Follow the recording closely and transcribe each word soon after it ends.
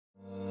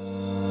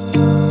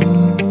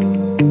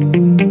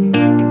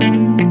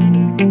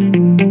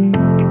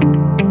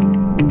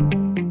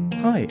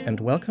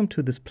Welcome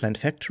to this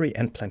PlantFactory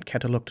and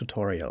PlantCatalog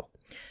tutorial.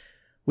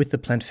 With the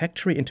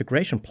PlantFactory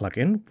integration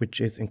plugin,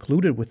 which is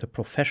included with the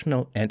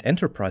Professional and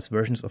Enterprise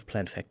versions of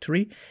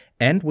PlantFactory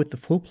and with the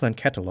full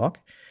PlantCatalog,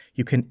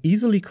 you can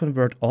easily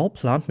convert all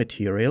plant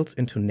materials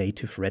into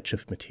native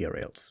Redshift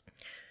materials.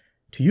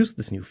 To use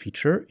this new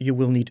feature, you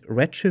will need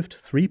Redshift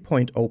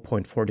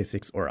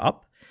 3.0.46 or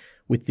up,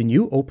 with the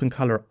new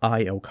OpenColor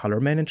I/O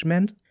color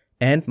management,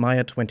 and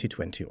Maya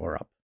 2020 or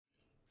up.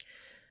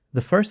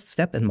 The first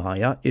step in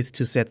Maya is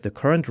to set the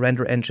current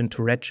render engine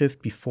to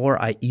Redshift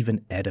before I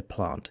even add a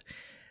plant.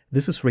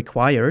 This is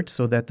required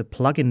so that the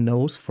plugin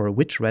knows for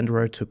which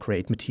renderer to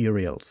create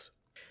materials.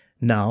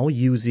 Now,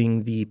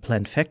 using the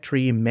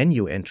PlantFactory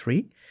menu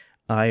entry,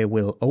 I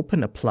will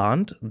open a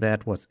plant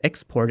that was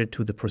exported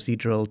to the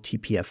procedural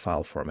TPF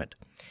file format.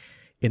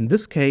 In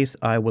this case,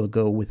 I will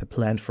go with a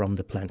plant from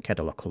the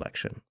PlantCatalog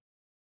collection.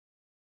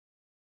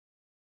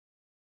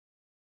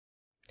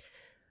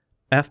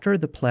 After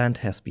the plant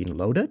has been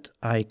loaded,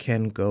 I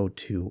can go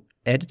to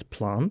Edit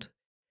Plant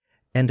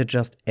and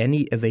adjust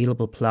any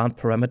available plant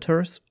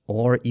parameters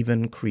or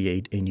even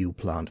create a new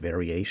plant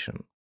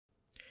variation.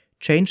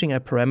 Changing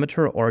a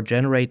parameter or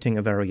generating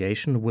a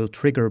variation will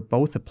trigger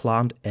both a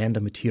plant and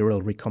a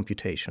material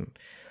recomputation.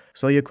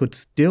 So you could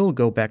still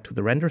go back to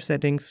the render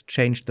settings,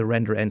 change the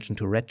render engine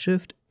to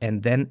Redshift,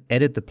 and then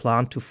edit the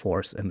plant to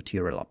force a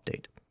material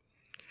update.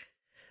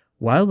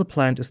 While the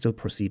plant is still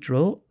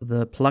procedural,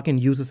 the plugin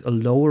uses a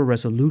lower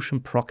resolution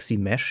proxy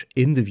mesh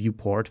in the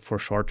viewport for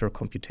shorter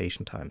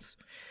computation times.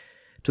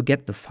 To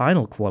get the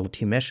final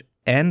quality mesh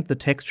and the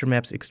texture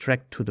maps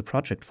extract to the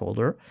project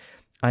folder,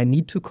 I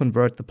need to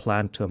convert the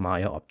plant to a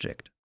Maya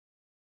object.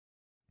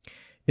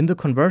 In the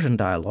conversion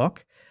dialog,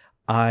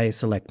 I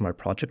select my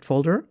project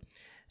folder,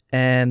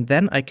 and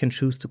then I can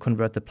choose to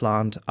convert the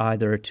plant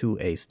either to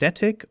a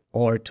static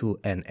or to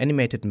an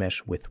animated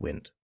mesh with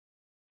wind.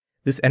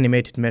 This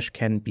animated mesh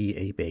can be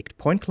a baked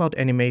point cloud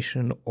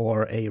animation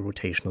or a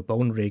rotational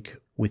bone rig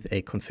with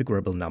a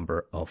configurable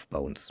number of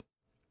bones.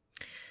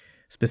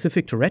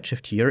 Specific to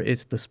Redshift here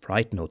is the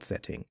Sprite node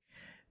setting.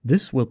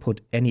 This will put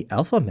any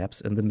alpha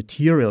maps in the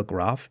material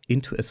graph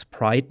into a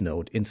Sprite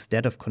node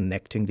instead of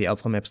connecting the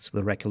alpha maps to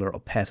the regular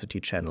opacity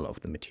channel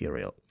of the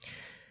material.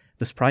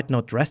 The Sprite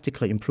node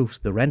drastically improves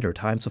the render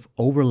times of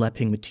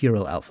overlapping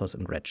material alphas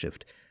in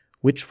Redshift,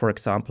 which, for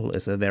example,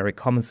 is a very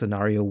common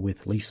scenario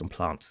with leaves and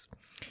plants.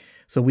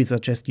 So we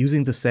suggest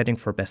using this setting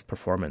for best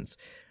performance.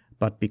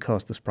 But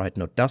because the Sprite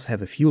node does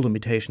have a few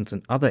limitations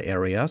in other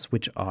areas,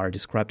 which are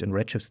described in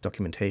Redshift's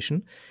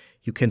documentation,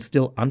 you can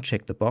still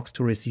uncheck the box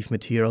to receive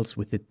materials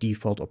with the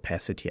default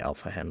opacity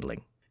alpha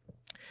handling.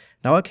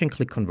 Now I can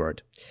click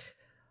Convert.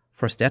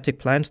 For static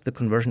plants, the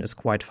conversion is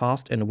quite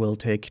fast and will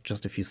take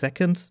just a few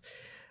seconds.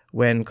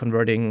 When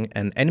converting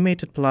an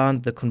animated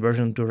plant, the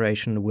conversion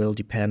duration will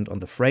depend on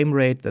the frame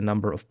rate, the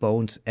number of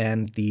bones,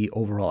 and the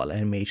overall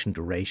animation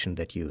duration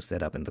that you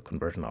set up in the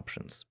conversion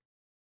options.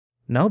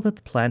 Now that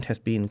the plant has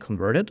been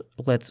converted,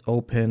 let's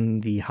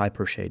open the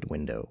Hypershade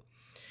window.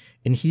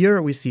 In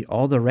here, we see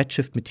all the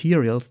Redshift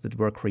materials that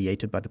were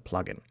created by the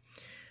plugin.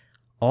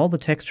 All the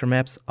texture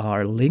maps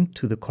are linked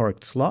to the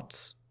correct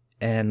slots,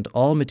 and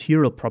all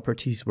material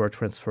properties were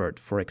transferred,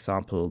 for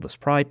example, the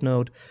Sprite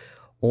node,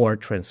 or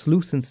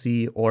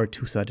translucency, or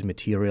two-sided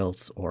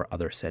materials, or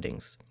other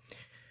settings.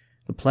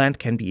 The plant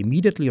can be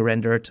immediately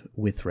rendered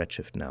with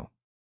Redshift now.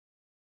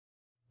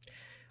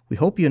 We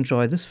hope you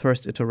enjoy this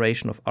first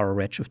iteration of our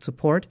Redshift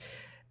support,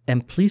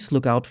 and please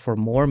look out for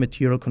more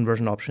material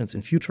conversion options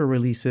in future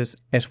releases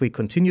as we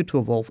continue to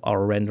evolve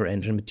our render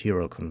engine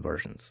material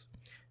conversions.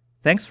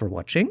 Thanks for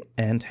watching,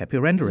 and happy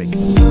rendering!